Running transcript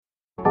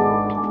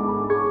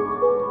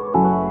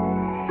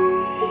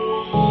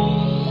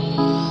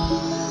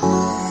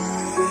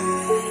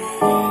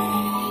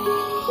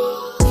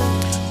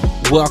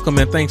Welcome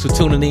and thanks for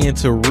tuning in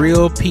to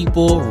Real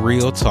People,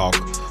 Real Talk.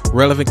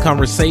 Relevant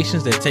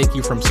conversations that take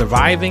you from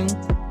surviving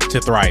to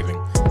thriving.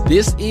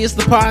 This is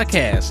the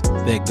podcast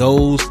that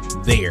goes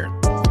there.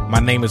 My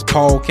name is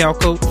Paul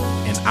Calcote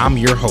and I'm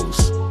your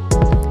host.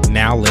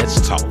 Now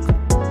let's talk.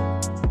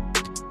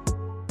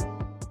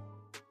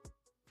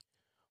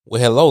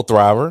 Well, hello,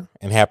 Thriver,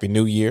 and Happy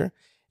New Year.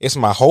 It's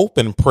my hope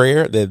and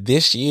prayer that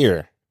this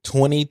year,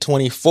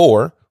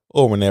 2024,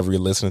 or whenever you're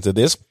listening to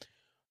this,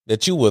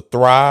 that you will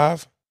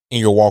thrive in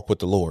your walk with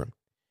the Lord,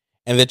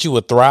 and that you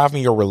would thrive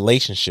in your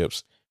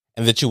relationships,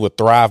 and that you would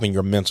thrive in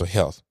your mental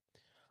health.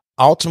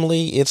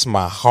 Ultimately, it's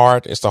my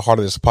heart, it's the heart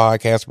of this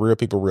podcast, Real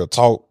People, Real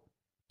Talk,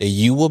 that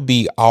you will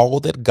be all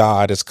that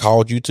God has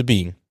called you to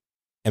be,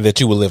 and that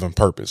you will live in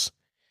purpose.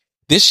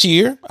 This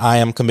year, I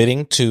am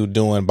committing to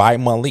doing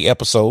bi-monthly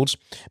episodes,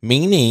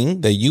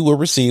 meaning that you will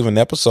receive an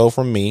episode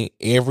from me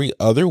every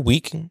other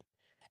week.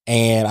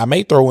 And I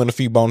may throw in a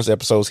few bonus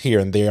episodes here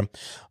and there.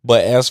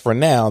 But as for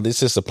now,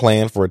 this is a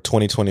plan for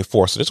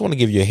 2024. So just want to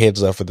give you a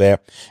heads up for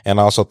that. And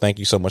also thank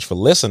you so much for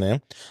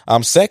listening.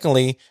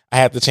 Secondly, I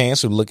had the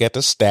chance to look at the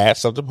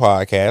stats of the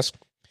podcast.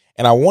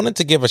 And I wanted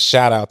to give a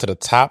shout out to the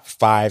top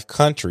 5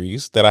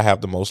 countries that I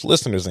have the most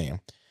listeners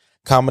in.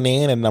 Coming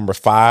in at number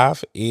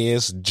 5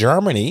 is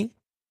Germany.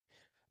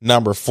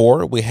 Number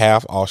 4, we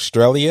have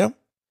Australia.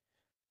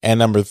 And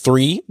number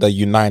 3, the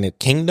United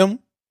Kingdom.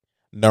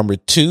 Number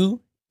 2,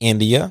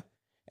 India,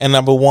 and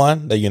number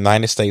 1, the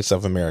United States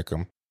of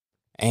America.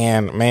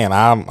 And man,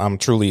 I'm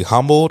truly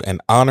humbled and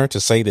honored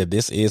to say that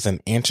this is an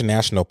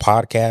international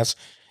podcast,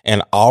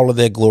 and all of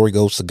that glory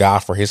goes to God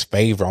for his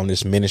favor on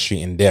this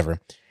ministry endeavor.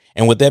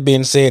 And with that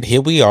being said,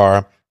 here we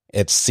are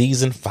at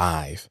season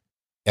 5,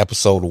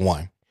 episode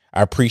 1.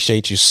 I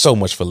appreciate you so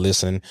much for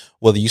listening,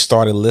 whether you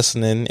started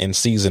listening in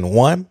season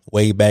 1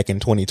 way back in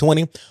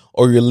 2020,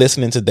 or you're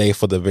listening today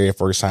for the very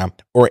first time,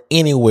 or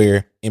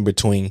anywhere in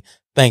between.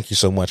 Thank you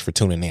so much for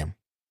tuning in.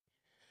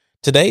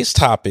 Today's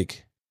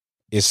topic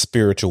is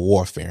spiritual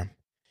warfare,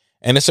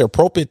 and it's an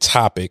appropriate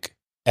topic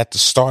at the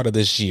start of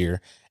this year,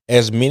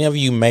 as many of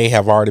you may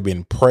have already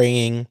been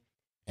praying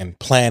and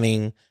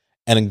planning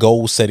and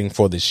goal setting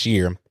for this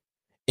year.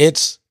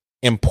 It's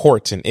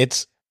important.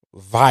 It's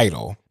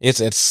vital. It's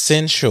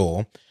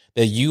essential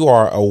that you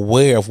are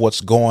aware of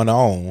what's going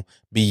on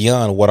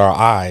beyond what our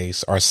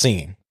eyes are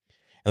seeing.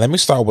 And let me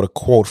start with a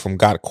quote from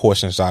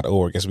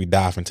GotQuestions.org as we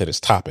dive into this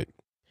topic.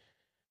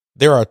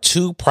 There are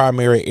 2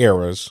 primary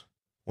errors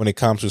when it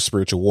comes to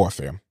spiritual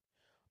warfare: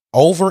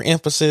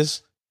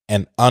 overemphasis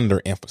and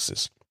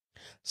underemphasis.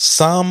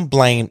 Some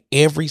blame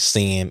every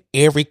sin,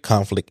 every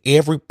conflict,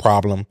 every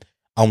problem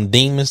on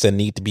demons that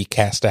need to be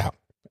cast out.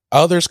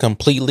 Others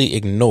completely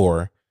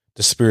ignore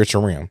the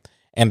spiritual realm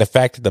and the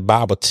fact that the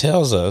Bible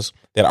tells us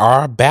that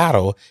our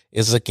battle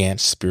is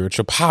against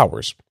spiritual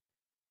powers.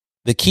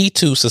 The key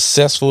to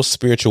successful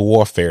spiritual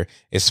warfare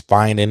is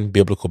finding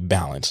biblical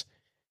balance.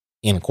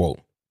 End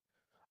quote.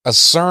 A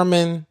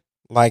sermon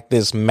like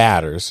this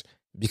matters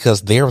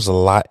because there's a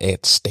lot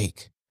at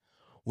stake.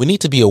 We need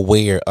to be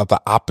aware of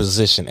the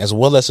opposition as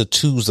well as the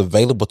tools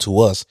available to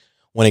us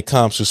when it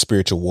comes to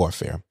spiritual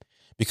warfare.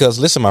 Because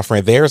listen, my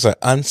friend, there's an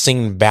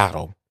unseen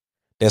battle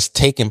that's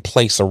taking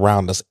place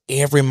around us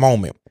every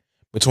moment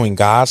between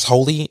God's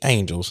holy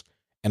angels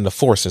and the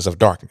forces of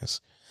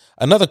darkness.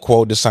 Another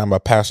quote this time by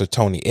Pastor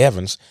Tony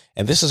Evans,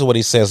 and this is what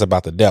he says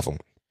about the devil.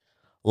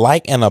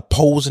 Like an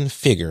opposing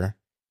figure,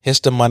 his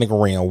demonic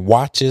realm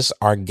watches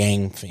our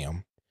game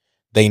film.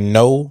 They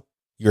know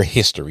your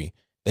history.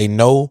 They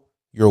know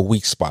your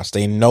weak spots.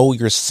 They know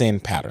your sin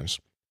patterns.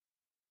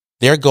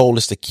 Their goal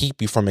is to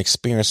keep you from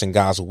experiencing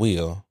God's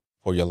will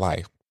for your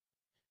life.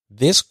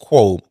 This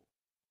quote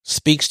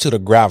speaks to the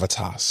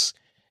gravitas.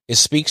 It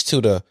speaks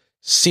to the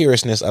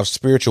seriousness of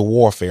spiritual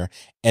warfare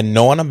and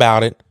knowing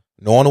about it,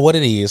 knowing what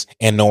it is,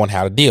 and knowing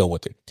how to deal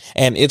with it.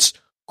 And it's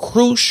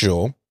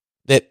crucial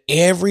that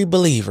every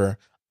believer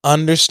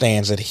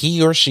understands that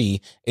he or she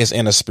is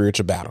in a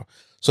spiritual battle.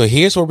 So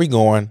here's where we're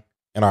going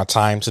in our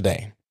time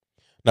today.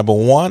 Number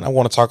 1, I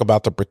want to talk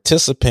about the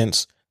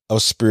participants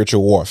of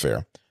spiritual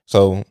warfare.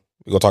 So we're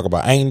going to talk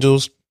about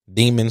angels,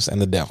 demons,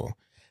 and the devil.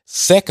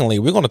 Secondly,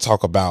 we're going to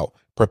talk about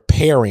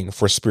preparing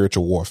for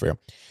spiritual warfare.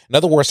 In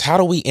other words, how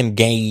do we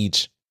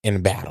engage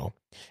in battle?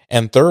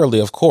 And thirdly,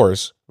 of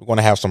course, we're going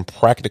to have some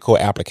practical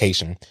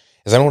application,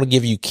 as I want to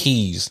give you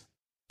keys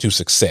to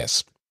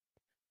success.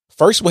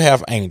 First, we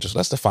have angels.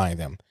 Let's define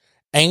them.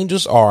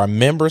 Angels are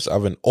members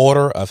of an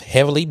order of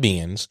heavenly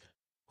beings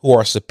who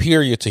are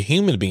superior to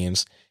human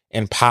beings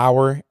in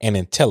power and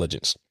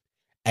intelligence.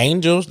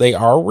 Angels, they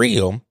are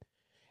real,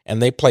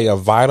 and they play a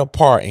vital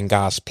part in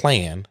God's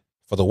plan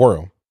for the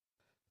world.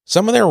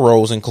 Some of their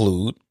roles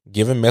include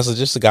giving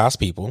messages to God's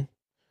people,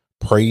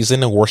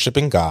 praising and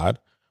worshiping God,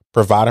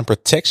 providing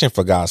protection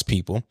for God's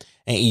people,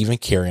 and even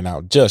carrying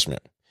out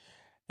judgment.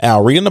 Now,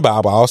 reading the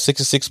Bible, all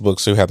 66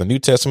 books, so we have the New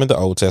Testament, the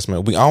Old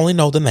Testament, we only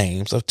know the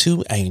names of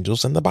 2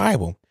 angels in the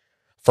Bible.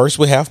 First,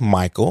 we have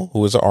Michael,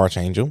 who is an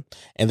archangel.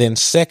 And then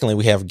secondly,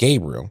 we have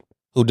Gabriel,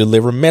 who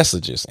deliver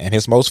messages. And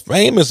his most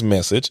famous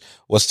message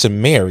was to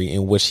Mary,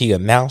 in which he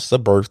announced the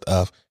birth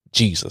of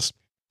Jesus.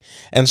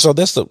 And so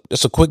that's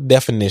a quick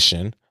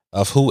definition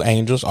of who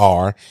angels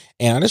are.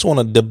 And I just want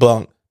to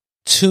debunk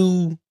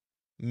two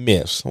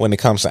myths when it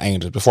comes to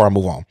angels before I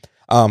move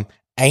on.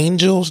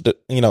 Angels,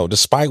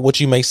 despite what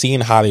you may see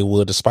in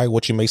Hollywood, despite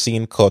what you may see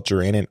in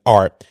culture and in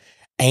art,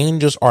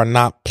 angels are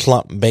not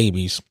plump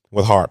babies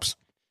with harps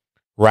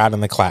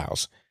riding the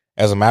clouds.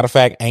 As a matter of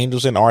fact,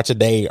 angels in art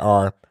today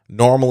are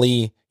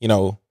normally,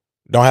 don't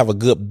have a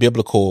good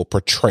biblical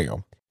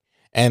portrayal.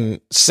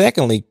 And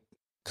secondly,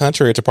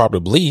 contrary to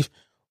popular belief,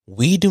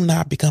 we do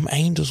not become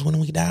angels when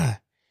we die.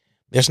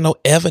 There's no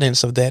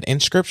evidence of that in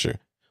scripture.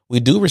 We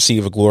do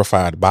receive a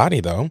glorified body,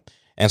 though.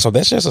 And so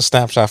that's just a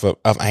snapshot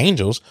of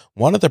angels,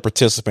 one of the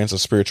participants of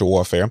spiritual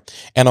warfare.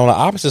 And on the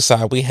opposite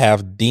side, we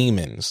have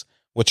demons,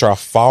 which are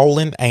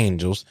fallen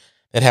angels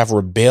that have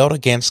rebelled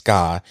against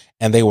God,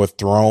 and they were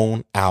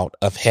thrown out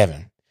of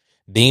heaven.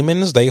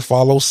 Demons, they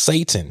follow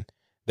Satan.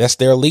 That's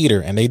their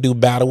leader, and they do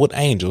battle with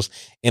angels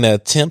in an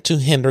attempt to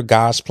hinder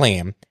God's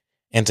plan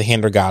and to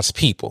hinder God's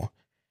people.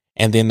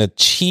 And then the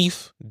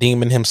chief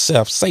demon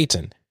himself,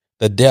 Satan,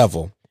 the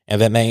devil,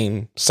 and that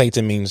name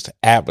Satan means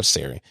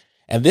adversary.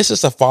 And this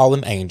is a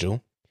fallen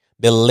angel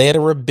that led a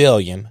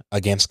rebellion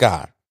against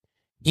God.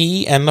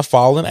 He and the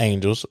fallen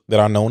angels that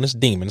are known as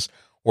demons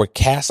were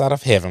cast out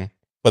of heaven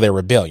for their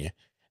rebellion.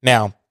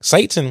 Now,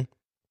 Satan,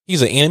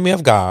 he's an enemy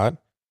of God,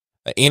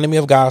 an enemy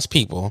of God's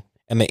people,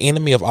 and the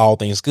enemy of all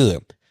things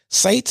good.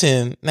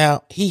 Satan,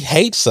 now, he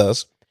hates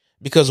us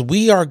because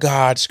we are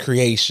God's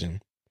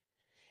creation.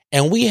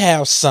 And we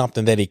have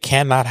something that he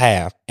cannot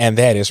have, and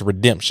that is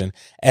redemption,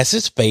 as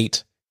his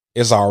fate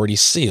is already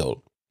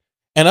sealed.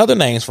 And other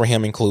names for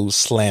him include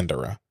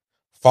slanderer,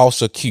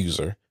 false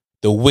accuser,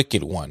 the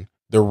wicked one,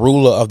 the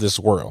ruler of this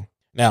world.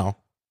 Now,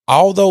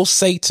 although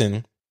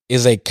Satan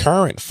is a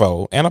current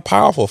foe and a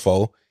powerful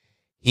foe,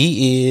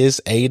 he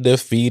is a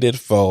defeated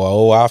foe.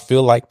 Oh, I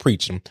feel like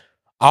preaching.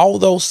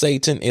 Although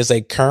Satan is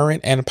a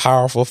current and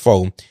powerful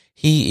foe,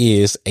 he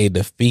is a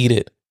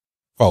defeated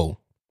foe.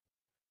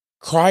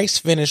 Christ's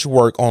finished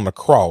work on the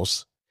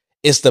cross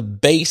is the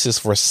basis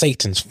for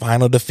Satan's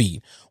final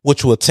defeat,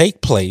 which will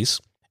take place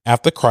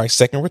after Christ's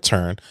second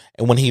return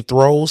and when he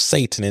throws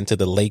Satan into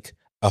the lake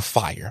of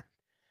fire.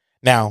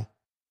 Now,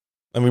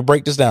 let me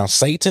break this down.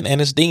 Satan and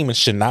his demons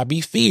should not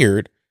be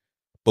feared,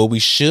 but we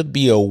should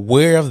be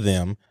aware of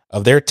them,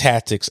 of their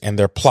tactics and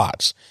their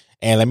plots.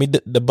 And let me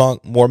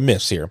debunk more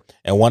myths here.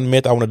 And one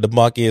myth I want to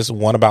debunk is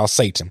one about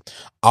Satan.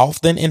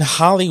 Often in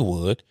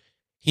Hollywood,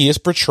 he is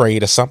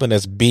portrayed as something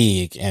that's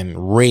big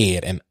and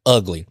red and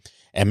ugly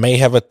and may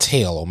have a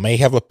tail or may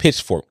have a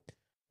pitchfork.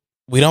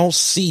 We don't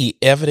see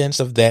evidence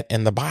of that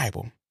in the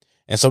Bible.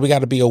 And so we got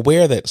to be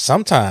aware that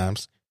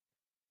sometimes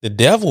the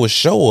devil will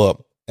show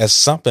up as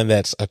something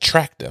that's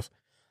attractive,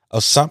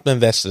 of something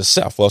that's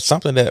deceitful, of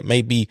something that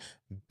may be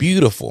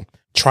beautiful,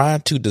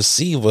 trying to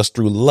deceive us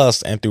through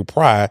lust and through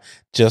pride,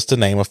 just to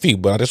name a few.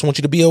 But I just want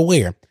you to be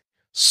aware.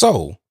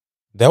 So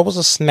that was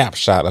a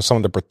snapshot of some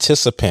of the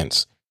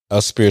participants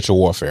of spiritual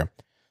warfare: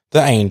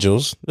 the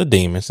angels, the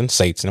demons, and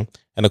Satan.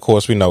 And of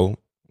course, we know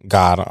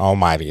God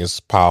Almighty is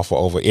powerful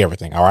over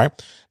everything. All right.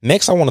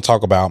 Next, I want to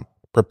talk about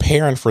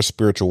preparing for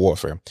spiritual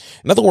warfare.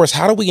 In other words,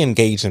 how do we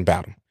engage in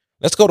battle?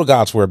 Let's go to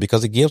God's word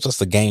because it gives us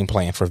the game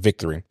plan for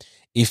victory.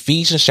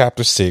 Ephesians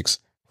chapter 6,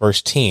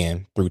 verse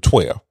 10 through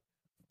 12.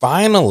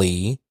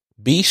 Finally,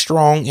 be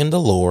strong in the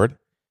Lord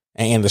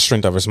and in the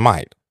strength of his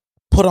might.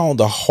 Put on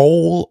the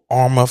whole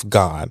armor of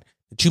God,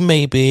 that you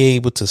may be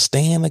able to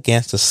stand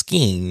against the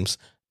schemes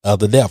of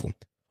the devil.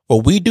 For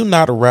we do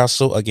not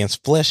wrestle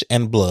against flesh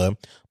and blood,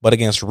 but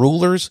against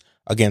rulers,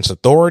 against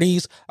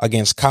authorities,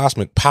 against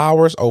cosmic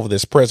powers over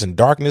this present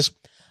darkness,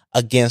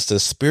 against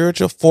the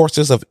spiritual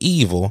forces of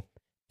evil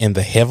in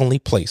the heavenly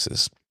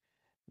places.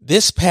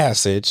 This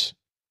passage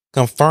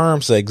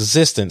confirms the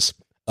existence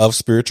of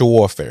spiritual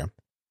warfare.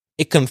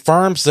 It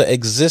confirms the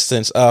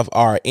existence of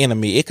our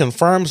enemy. It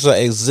confirms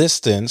the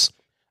existence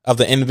of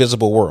the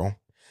invisible world.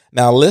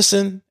 Now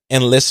listen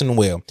and listen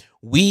well.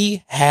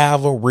 We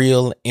have a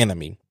real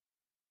enemy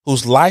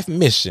whose life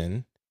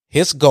mission,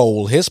 his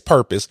goal, his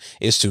purpose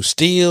is to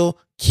steal,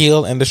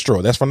 kill, and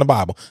destroy. That's from the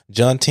Bible.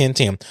 John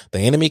 10:10. The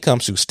enemy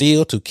comes to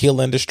steal, to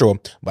kill, and destroy.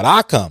 But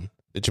I come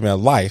that you may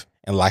have life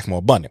and life more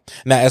abundant.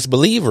 Now, as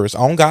believers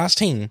on God's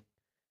team,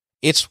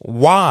 it's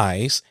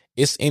wise,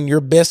 it's in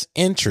your best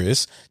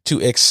interest to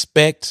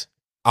expect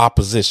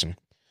opposition.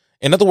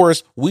 In other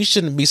words, we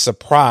shouldn't be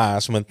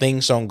surprised when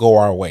things don't go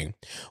our way.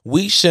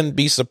 We shouldn't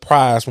be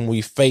surprised when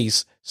we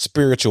face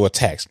spiritual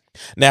attacks.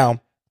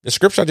 Now, the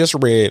scripture I just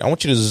read, I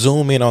want you to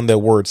zoom in on the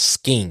word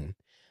scheme.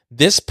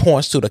 This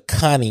points to the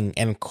cunning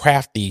and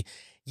crafty,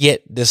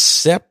 yet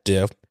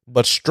deceptive,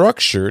 but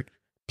structured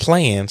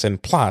plans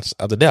and plots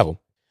of the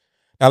devil.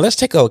 Now, let's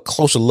take a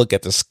closer look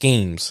at the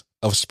schemes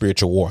of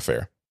spiritual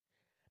warfare.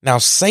 Now,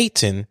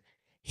 Satan,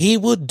 he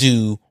will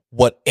do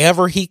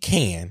whatever he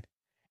can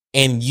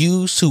and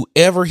use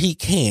whoever he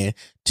can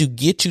to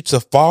get you to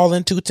fall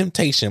into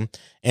temptation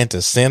and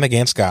to sin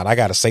against God. I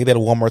got to say that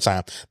one more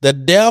time. The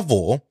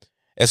devil,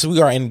 as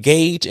we are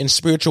engaged in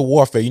spiritual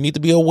warfare, you need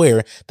to be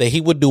aware that he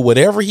would do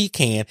whatever he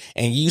can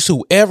and use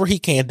whoever he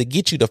can to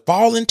get you to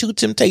fall into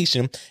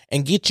temptation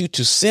and get you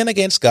to sin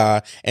against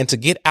God and to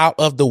get out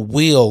of the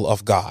will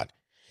of God.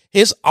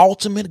 His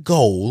ultimate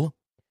goal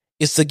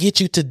is to get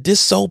you to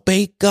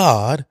disobey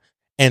God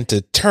and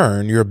to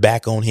turn your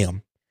back on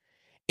him.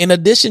 In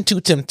addition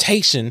to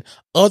temptation,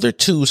 other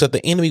tools that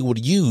the enemy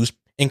would use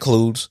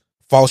includes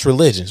false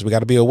religions. We got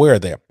to be aware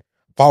of that.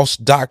 False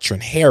doctrine,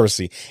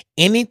 heresy,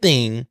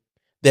 anything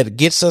that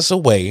gets us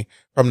away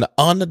from the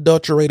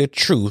unadulterated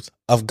truth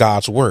of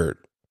God's word.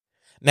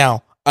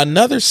 Now,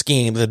 another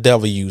scheme the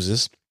devil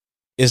uses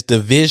is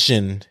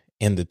division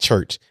in the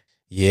church.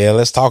 Yeah,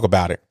 let's talk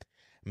about it.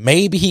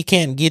 Maybe he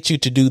can't get you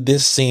to do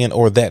this sin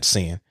or that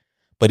sin,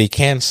 but he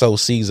can sow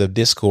seeds of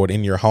discord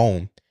in your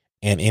home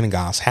and in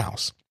God's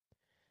house.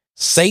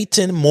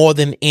 Satan, more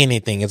than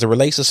anything, as it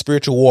relates to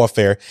spiritual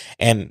warfare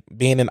and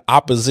being in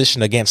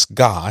opposition against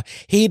God,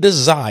 he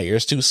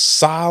desires to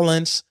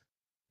silence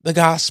the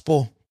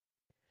gospel.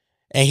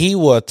 And he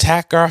will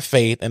attack our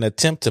faith and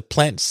attempt to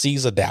plant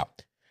seeds of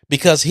doubt.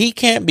 Because he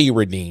can't be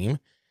redeemed,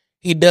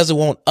 he doesn't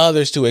want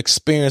others to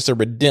experience the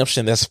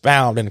redemption that's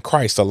found in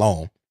Christ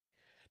alone.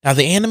 Now,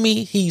 the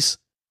enemy, he's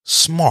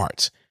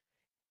smart.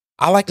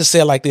 I like to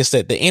say it like this,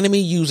 that the enemy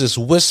uses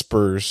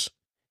whispers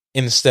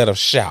instead of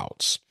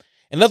shouts.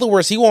 In other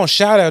words, he won't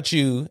shout at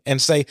you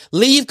and say,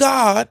 leave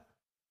God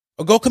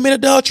or go commit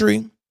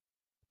adultery.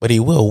 But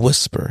he will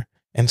whisper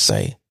and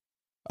say,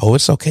 oh,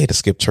 it's okay to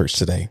skip church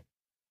today.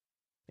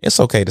 It's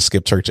okay to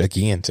skip church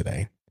again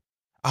today.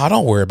 Oh,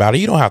 don't worry about it.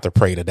 You don't have to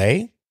pray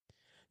today.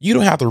 You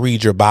don't have to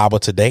read your Bible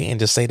today, and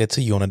just say that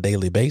to you on a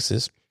daily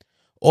basis.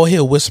 Or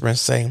he'll whisper and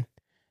say,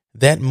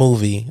 that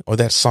movie or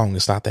that song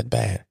is not that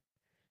bad.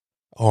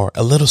 Or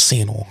a little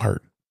sin won't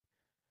hurt.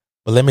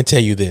 But let me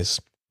tell you this.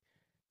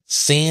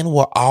 Sin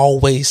will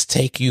always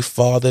take you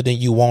farther than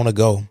you want to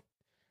go.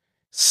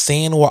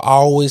 Sin will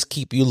always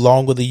keep you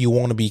longer than you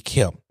want to be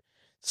kept.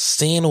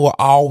 Sin will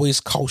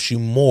always cost you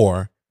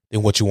more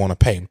than what you want to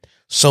pay.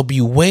 So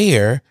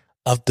beware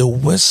of the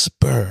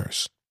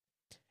whispers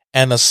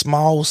and the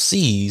small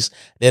seeds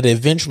that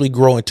eventually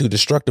grow into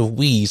destructive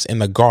weeds in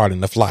the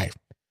garden of life.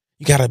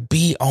 You got to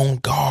be on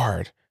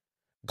guard.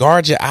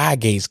 Guard your eye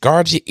gates,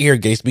 guard your ear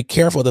gates. Be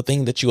careful of the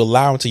things that you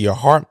allow into your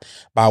heart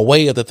by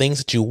way of the things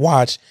that you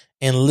watch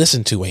and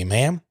listen to.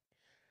 Amen.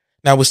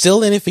 Now we're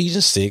still in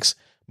Ephesians 6,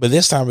 but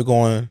this time we're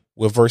going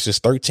with verses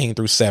 13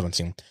 through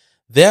 17.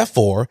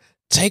 Therefore,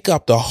 take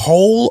up the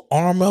whole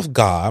armor of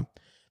God,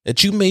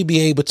 that you may be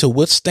able to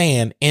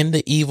withstand in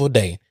the evil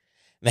day.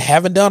 And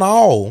having done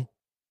all,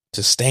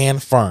 to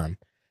stand firm.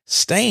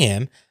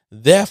 Stand,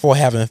 therefore,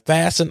 having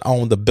fastened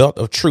on the belt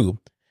of truth,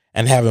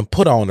 and having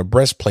put on the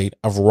breastplate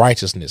of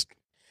righteousness,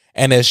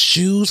 and as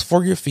shoes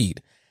for your feet,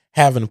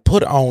 having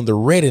put on the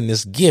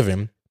readiness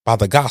given by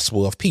the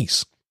gospel of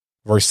peace.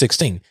 Verse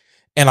 16,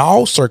 in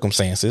all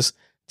circumstances,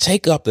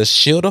 take up the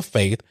shield of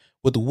faith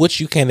with which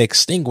you can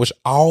extinguish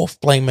all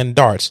flaming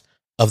darts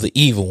of the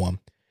evil one,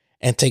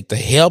 and take the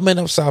helmet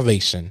of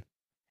salvation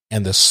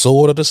and the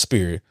sword of the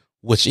Spirit,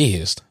 which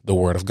is the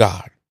word of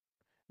God.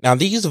 Now,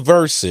 these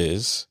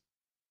verses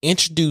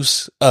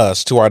introduce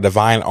us to our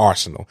divine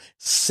arsenal,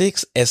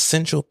 6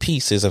 essential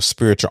pieces of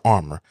spiritual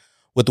armor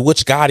with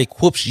which God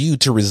equips you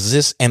to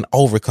resist and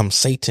overcome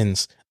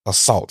Satan's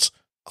assaults,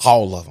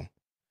 all of them.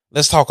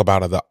 Let's talk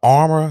about it. The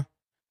armor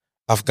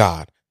of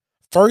God.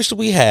 First,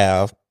 we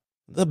have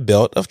the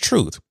belt of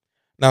truth.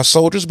 Now,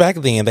 soldiers back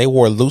then, they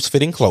wore loose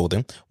fitting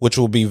clothing, which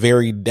will be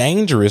very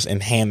dangerous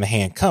in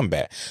hand-to-hand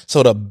combat.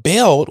 So the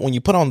belt, when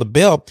you put on the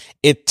belt,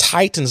 it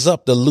tightens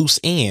up the loose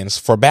ends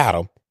for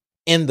battle.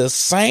 In the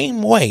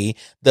same way,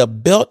 the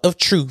belt of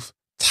truth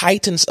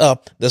tightens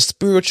up the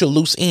spiritual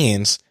loose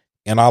ends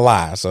in our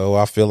lives. So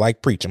I feel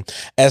like preaching.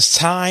 As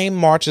time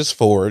marches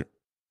forward,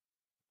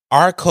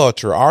 our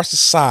culture, our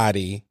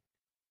society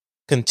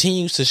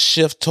continues to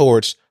shift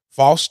towards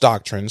false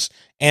doctrines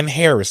and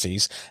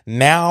heresies.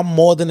 Now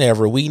more than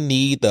ever, we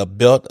need the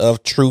belt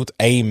of truth.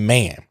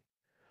 Amen.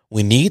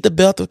 We need the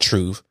belt of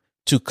truth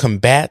to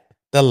combat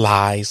the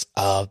lies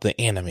of the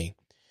enemy.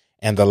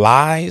 And the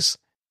lies,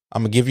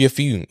 I'm going to give you a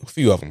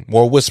few of them,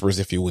 more whispers,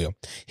 if you will.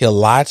 He'll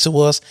lie to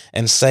us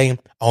and say,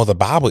 oh, the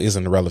Bible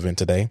isn't relevant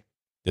today.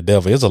 The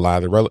devil is a lie.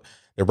 The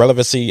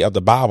relevancy of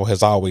the Bible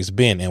has always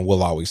been and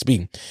will always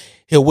be.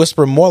 He'll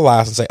whisper more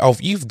lies and say, oh,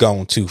 if you've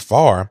gone too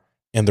far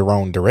in the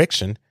wrong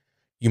direction,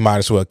 you might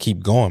as well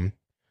keep going.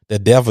 The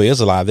devil is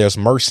a lie. There's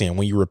mercy. And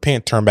when you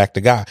repent, turn back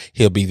to God,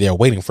 he'll be there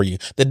waiting for you.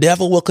 The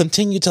devil will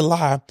continue to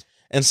lie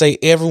and say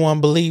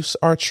everyone's beliefs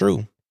are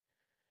true.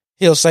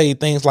 He'll say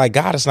things like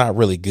God is not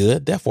really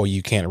good, therefore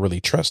you can't really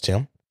trust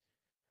him.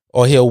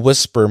 Or he'll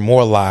whisper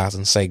more lies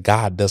and say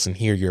God doesn't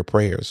hear your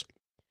prayers.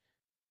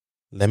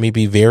 Let me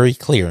be very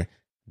clear.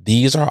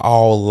 These are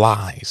all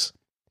lies.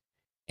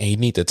 And you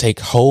need to take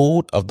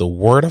hold of the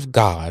word of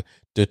God,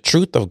 the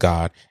truth of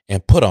God,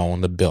 and put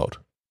on the belt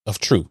of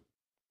truth.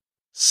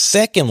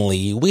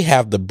 Secondly, we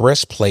have the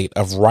breastplate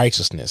of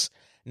righteousness.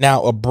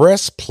 Now, a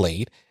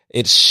breastplate,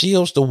 it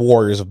shields the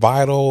warrior's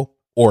vital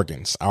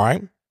organs, all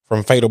right,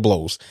 from fatal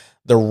blows.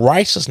 The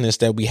righteousness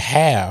that we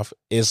have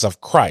is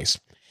of Christ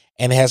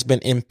and has been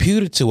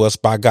imputed to us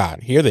by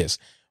God. Hear this.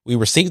 We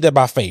received that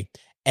by faith.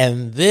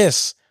 And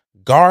this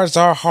guards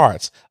our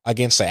hearts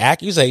against the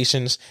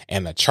accusations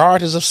and the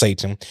charges of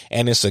Satan,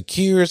 and it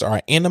secures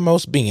our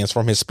innermost beings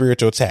from his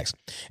spiritual attacks.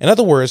 In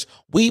other words,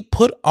 we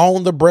put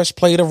on the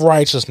breastplate of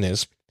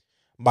righteousness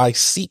by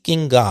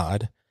seeking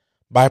God,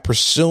 by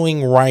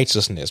pursuing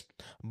righteousness,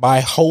 by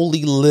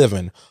holy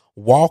living,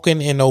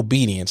 walking in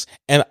obedience,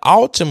 and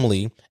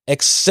ultimately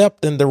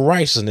accepting the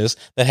righteousness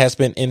that has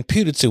been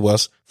imputed to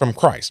us from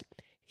Christ.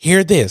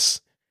 Hear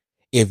this.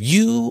 If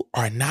you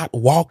are not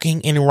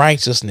walking in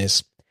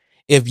righteousness,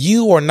 if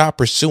you are not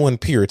pursuing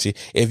purity,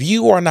 if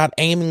you are not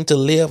aiming to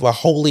live a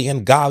holy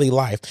and godly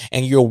life,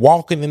 and you're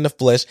walking in the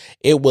flesh,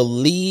 it will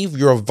leave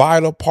your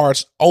vital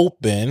parts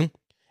open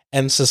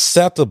and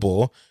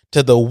susceptible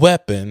to the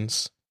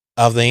weapons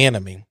of the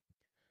enemy.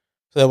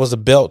 So that was the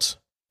belt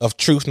of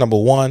truth, number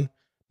one.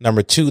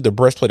 Number two, the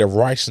breastplate of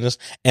righteousness.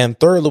 And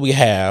thirdly, we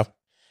have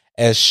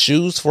as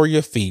shoes for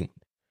your feet,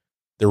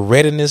 the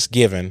readiness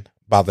given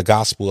by the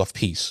gospel of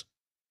peace.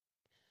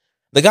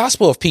 The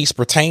gospel of peace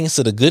pertains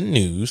to the good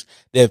news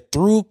that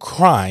through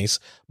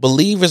Christ,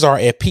 believers are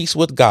at peace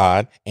with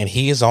God and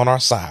he is on our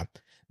side.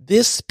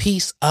 This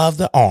piece of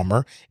the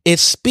armor, it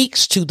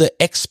speaks to the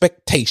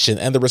expectation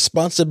and the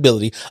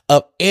responsibility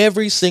of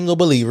every single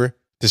believer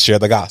to share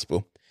the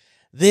gospel.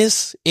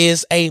 This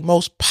is a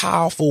most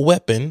powerful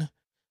weapon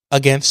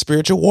against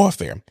spiritual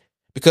warfare,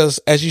 because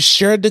as you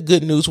share the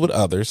good news with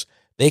others,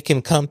 they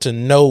can come to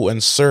know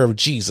and serve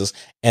Jesus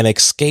and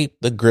escape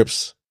the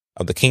grips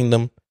of the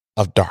kingdom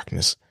of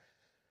darkness.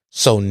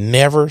 So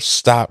never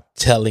stop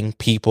telling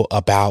people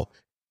about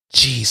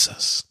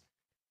Jesus.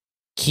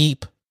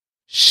 Keep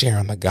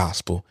sharing the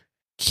gospel.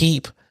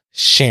 Keep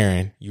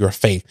sharing your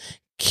faith.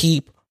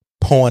 Keep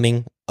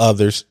pointing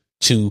others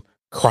to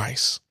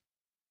Christ.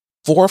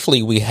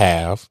 Fourthly, we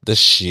have the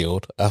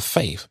shield of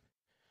faith.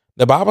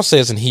 The Bible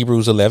says in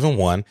Hebrews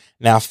 11:1,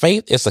 now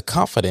faith is the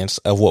confidence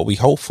of what we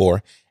hope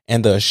for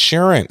and the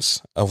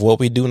assurance of what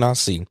we do not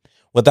see.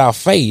 Without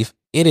faith,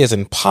 it is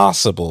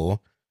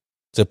impossible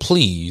to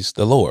please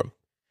the Lord.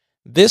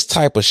 This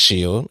type of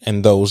shield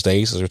in those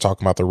days, as we're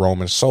talking about the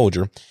Roman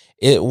soldier,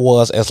 it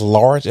was as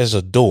large as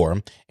a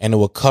door and it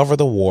would cover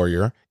the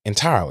warrior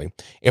entirely.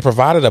 It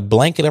provided a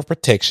blanket of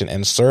protection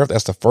and served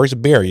as the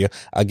first barrier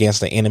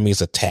against the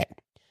enemy's attack.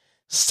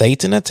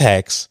 Satan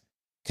attacks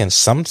can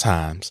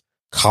sometimes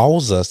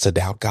cause us to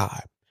doubt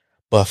God,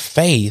 but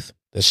faith,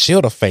 the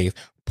shield of faith,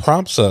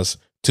 prompts us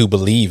to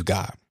believe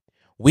God.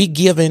 We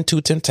give in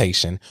to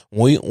temptation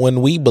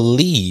when we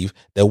believe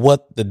that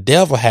what the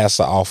devil has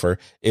to offer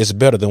is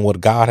better than what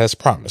God has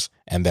promised,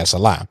 and that's a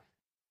lie.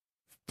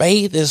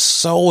 Faith is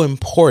so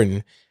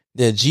important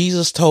that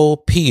Jesus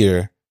told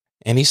Peter,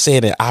 and he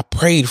said that I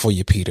prayed for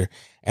you, Peter,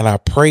 and I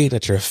pray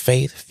that your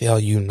faith fail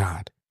you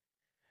not.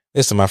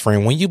 Listen, my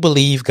friend, when you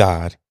believe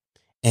God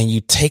and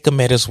you take him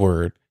at his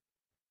word,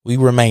 we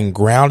remain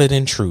grounded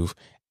in truth,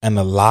 and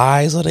the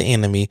lies of the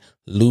enemy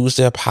lose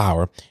their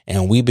power,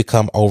 and we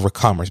become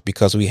overcomers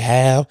because we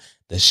have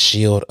the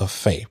shield of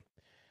faith.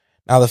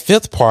 Now, the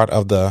fifth part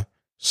of the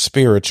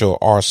spiritual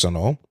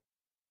arsenal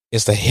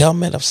is the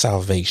helmet of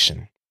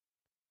salvation.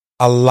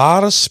 A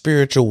lot of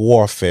spiritual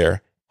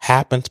warfare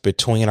happens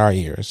between our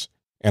ears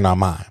and our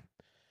mind.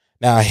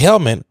 Now, a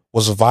helmet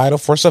was vital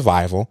for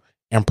survival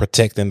and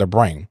protecting the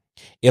brain.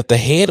 If the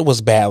head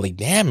was badly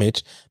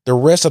damaged, the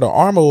rest of the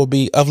armor will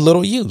be of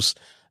little use.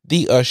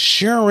 The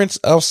assurance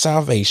of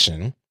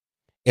salvation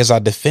is our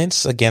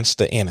defense against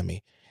the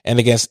enemy and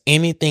against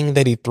anything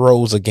that he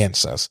throws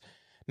against us.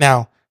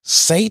 Now,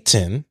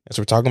 Satan, as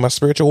we're talking about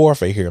spiritual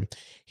warfare here,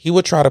 he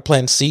would try to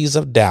plant seeds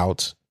of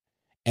doubt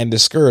and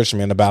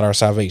discouragement about our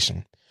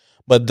salvation.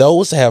 But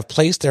those that have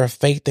placed their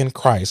faith in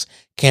Christ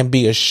can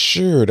be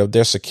assured of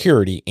their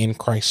security in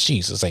Christ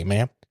Jesus.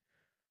 Amen.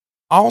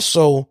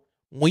 Also,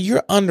 when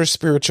you're under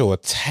spiritual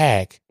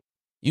attack,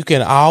 you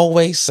can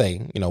always say,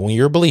 when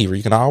you're a believer,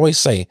 you can always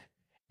say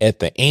at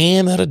the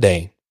end of the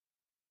day,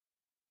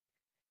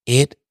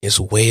 it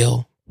is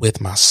well with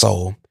my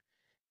soul.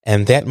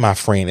 And that, my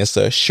friend, is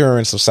the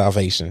assurance of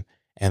salvation,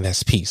 and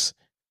that's peace.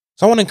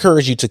 So I want to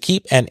encourage you to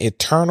keep an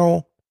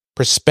eternal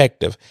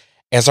perspective,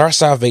 as our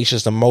salvation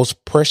is the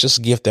most precious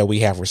gift that we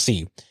have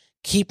received.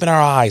 Keeping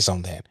our eyes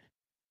on that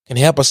can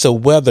help us to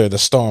weather the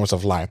storms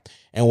of life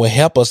and will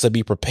help us to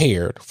be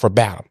prepared for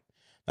battle.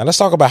 Now let's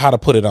talk about how to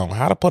put it on,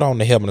 how to put on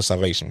the helmet of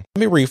salvation. Let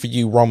me read for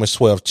you Romans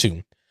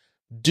 12:2.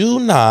 Do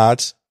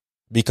not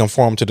be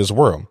conformed to this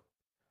world,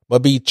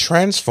 but be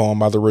transformed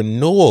by the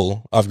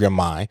renewal of your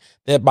mind,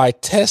 that by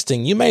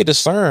testing you may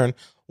discern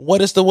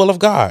what is the will of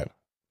God,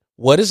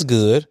 what is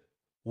good,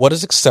 what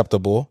is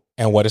acceptable,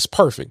 and what is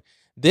perfect.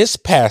 This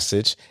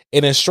passage,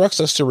 it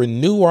instructs us to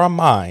renew our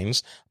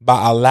minds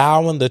by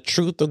allowing the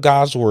truth of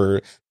God's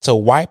word to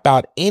wipe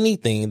out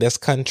anything that's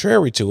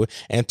contrary to it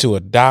and to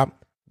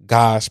adopt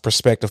God's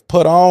perspective.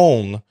 Put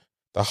on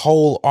the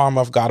whole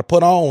armor of God.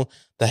 Put on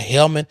the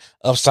helmet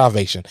of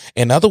salvation.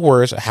 In other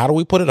words, how do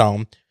we put it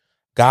on?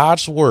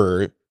 God's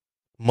word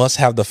must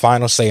have the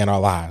final say in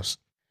our lives.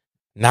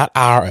 Not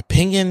our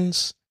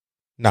opinions,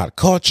 not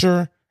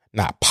culture,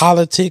 not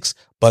politics,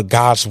 but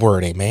God's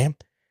word. Amen.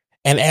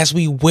 And as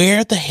we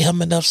wear the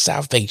helmet of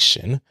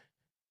salvation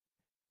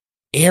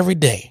every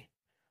day,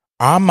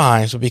 our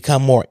minds will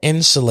become more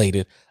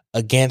insulated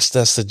against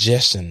the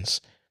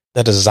suggestions,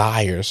 the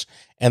desires,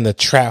 and the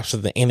traps that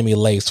the enemy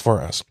lays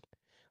for us.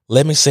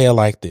 Let me say it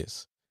like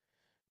this.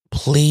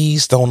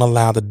 Please don't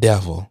allow the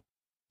devil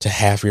to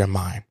have your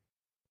mind.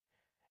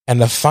 And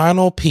the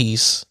final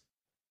piece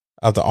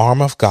of the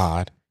armor of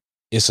God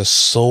is a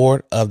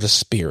sword of the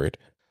Spirit,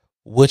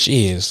 which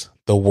is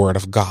the word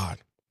of God.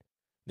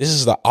 This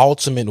is the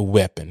ultimate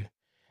weapon.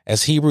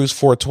 As Hebrews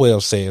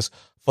 4:12 says,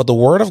 for the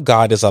word of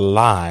God is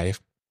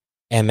alive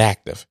and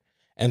active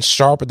and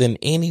sharper than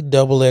any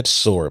double-edged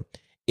sword.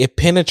 It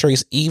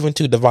penetrates even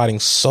to dividing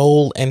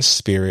soul and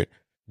spirit,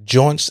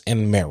 joints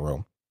and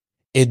marrow.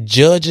 It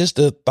judges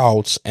the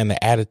thoughts and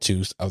the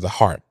attitudes of the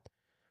heart.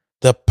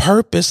 The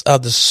purpose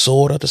of the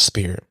sword of the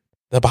Spirit,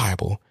 the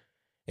Bible,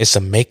 is to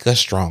make us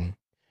strong,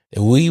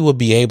 that we will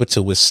be able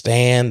to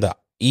withstand the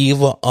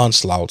evil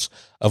onslaughts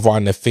of our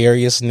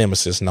nefarious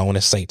nemesis known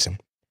as Satan.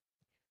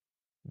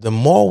 The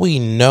more we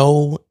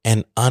know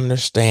and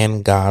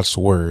understand God's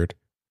word,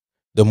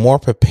 the more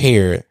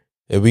prepared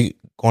that we're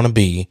going to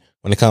be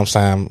when it comes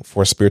time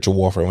for spiritual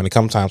warfare, when it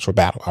comes time for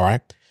battle. All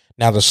right.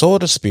 Now, the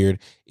sword of the Spirit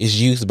is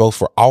used both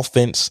for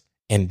offense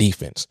and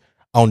defense.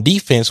 On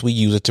defense, we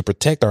use it to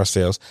protect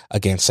ourselves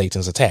against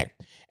Satan's attack.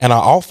 And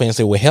our offense,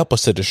 it will help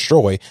us to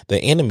destroy the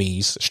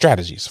enemy's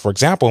strategies. For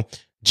example,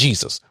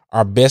 Jesus,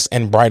 our best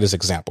and brightest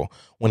example,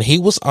 when he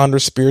was under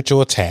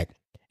spiritual attack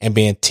and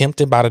being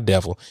tempted by the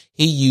devil,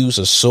 he used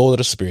the sword of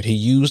the Spirit. He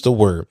used the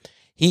word.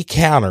 He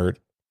countered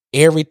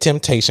every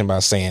temptation by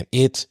saying,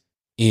 it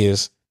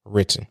is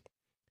written.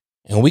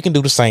 And we can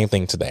do the same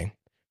thing today.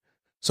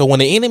 So when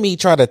the enemy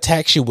try to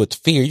attack you with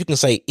fear, you can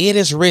say, it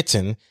is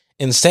written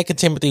in 2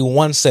 Timothy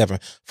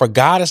 1:7, for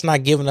God has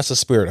not given us a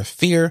spirit of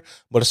fear,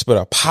 but a spirit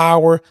of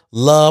power,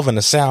 love, and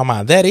a sound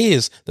mind. That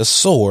is the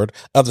sword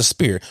of the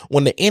Spirit.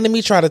 When the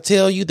enemy try to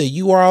tell you that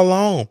you are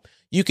alone,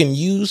 you can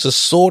use the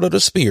sword of the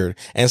Spirit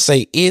and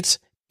say, it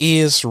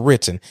is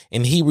written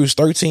in Hebrews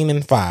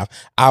 13:5,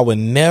 I will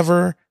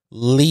never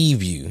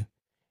leave you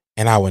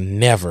and I will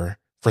never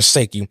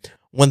forsake you.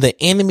 When the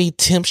enemy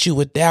tempts you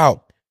with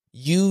doubt,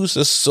 use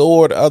the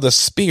sword of the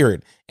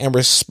Spirit and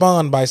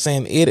respond by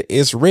saying it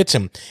is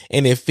written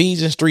in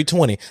Ephesians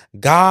 3:20.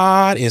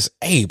 God is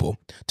able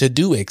to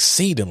do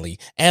exceedingly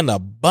and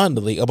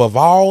abundantly above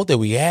all that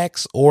we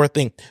ask or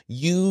think.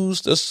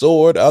 Use the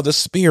sword of the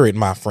Spirit,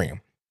 my friend.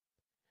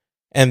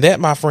 And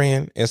that, my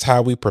friend, is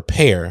how we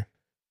prepare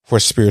for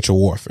spiritual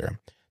warfare.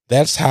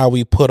 That's how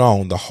we put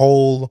on the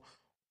whole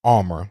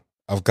armor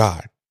of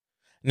God.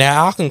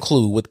 Now, I'll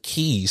conclude with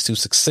keys to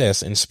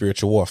success in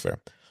spiritual warfare.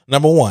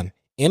 Number one,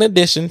 in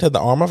addition to the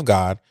armor of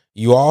God,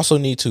 you also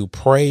need to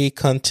pray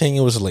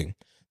continuously.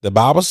 The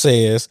Bible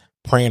says,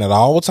 praying at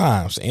all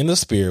times in the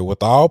Spirit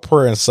with all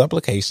prayer and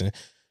supplication.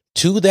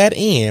 To that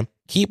end,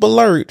 keep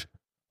alert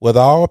with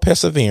all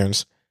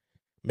perseverance,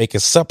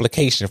 making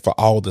supplication for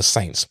all the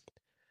saints.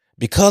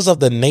 Because of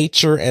the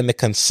nature and the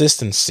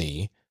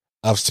consistency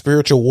of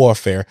spiritual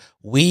warfare,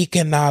 we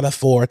cannot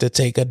afford to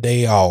take a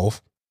day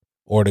off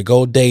or to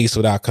go days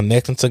without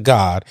connecting to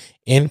God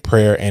in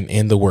prayer and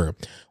in the word.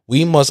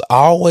 We must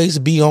always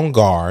be on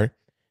guard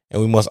and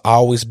we must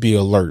always be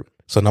alert.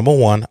 So number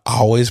one,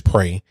 always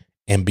pray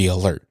and be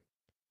alert.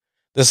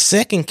 The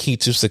second key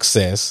to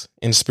success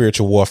in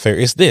spiritual warfare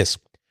is this.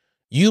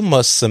 You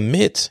must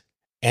submit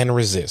and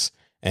resist.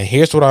 And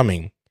here's what I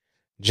mean.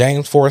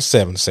 James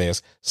 4:7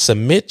 says,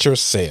 submit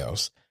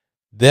yourselves,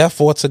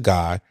 therefore, to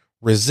God,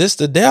 resist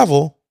the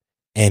devil,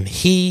 and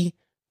he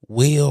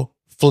will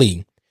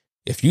flee.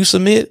 If you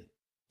submit,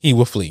 he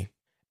will flee.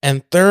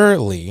 And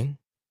thirdly,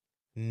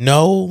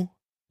 know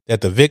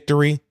that the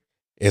victory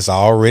is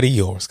already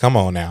yours. Come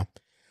on now.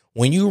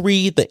 When you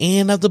read the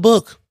end of the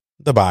book,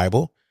 the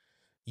Bible,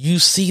 you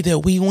see that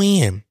we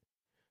win,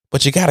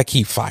 but you got to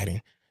keep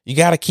fighting. You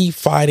got to keep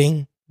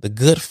fighting the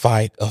good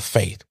fight of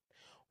faith.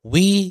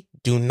 We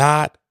do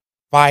not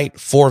fight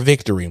for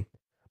victory,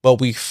 but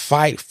we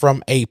fight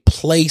from a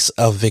place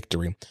of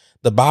victory.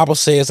 The Bible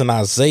says in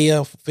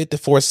Isaiah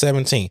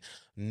 54:17,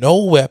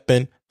 no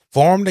weapon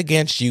formed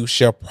against you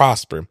shall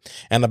prosper.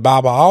 And the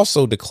Bible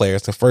also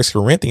declares in 1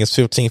 Corinthians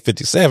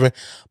 15:57,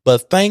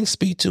 but thanks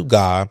be to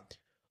God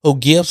who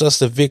gives us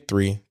the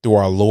victory through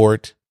our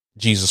Lord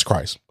Jesus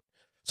Christ.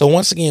 So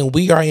once again,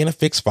 we are in a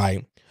fixed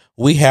fight.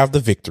 We have the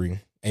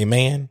victory.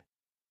 Amen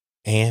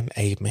and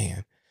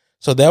amen.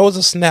 So that was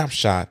a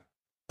snapshot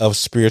of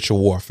spiritual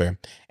warfare.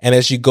 And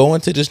as you go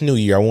into this new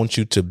year, I want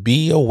you to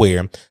be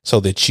aware so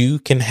that you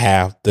can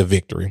have the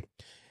victory.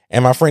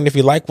 And my friend, if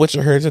you like what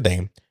you heard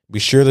today, be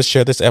sure to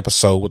share this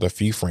episode with a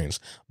few friends.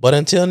 But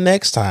until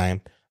next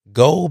time,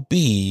 go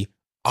be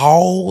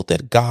all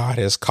that God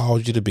has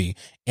called you to be.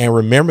 And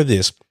remember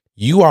this,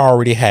 You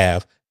already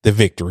have the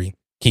victory.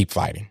 Keep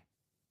fighting.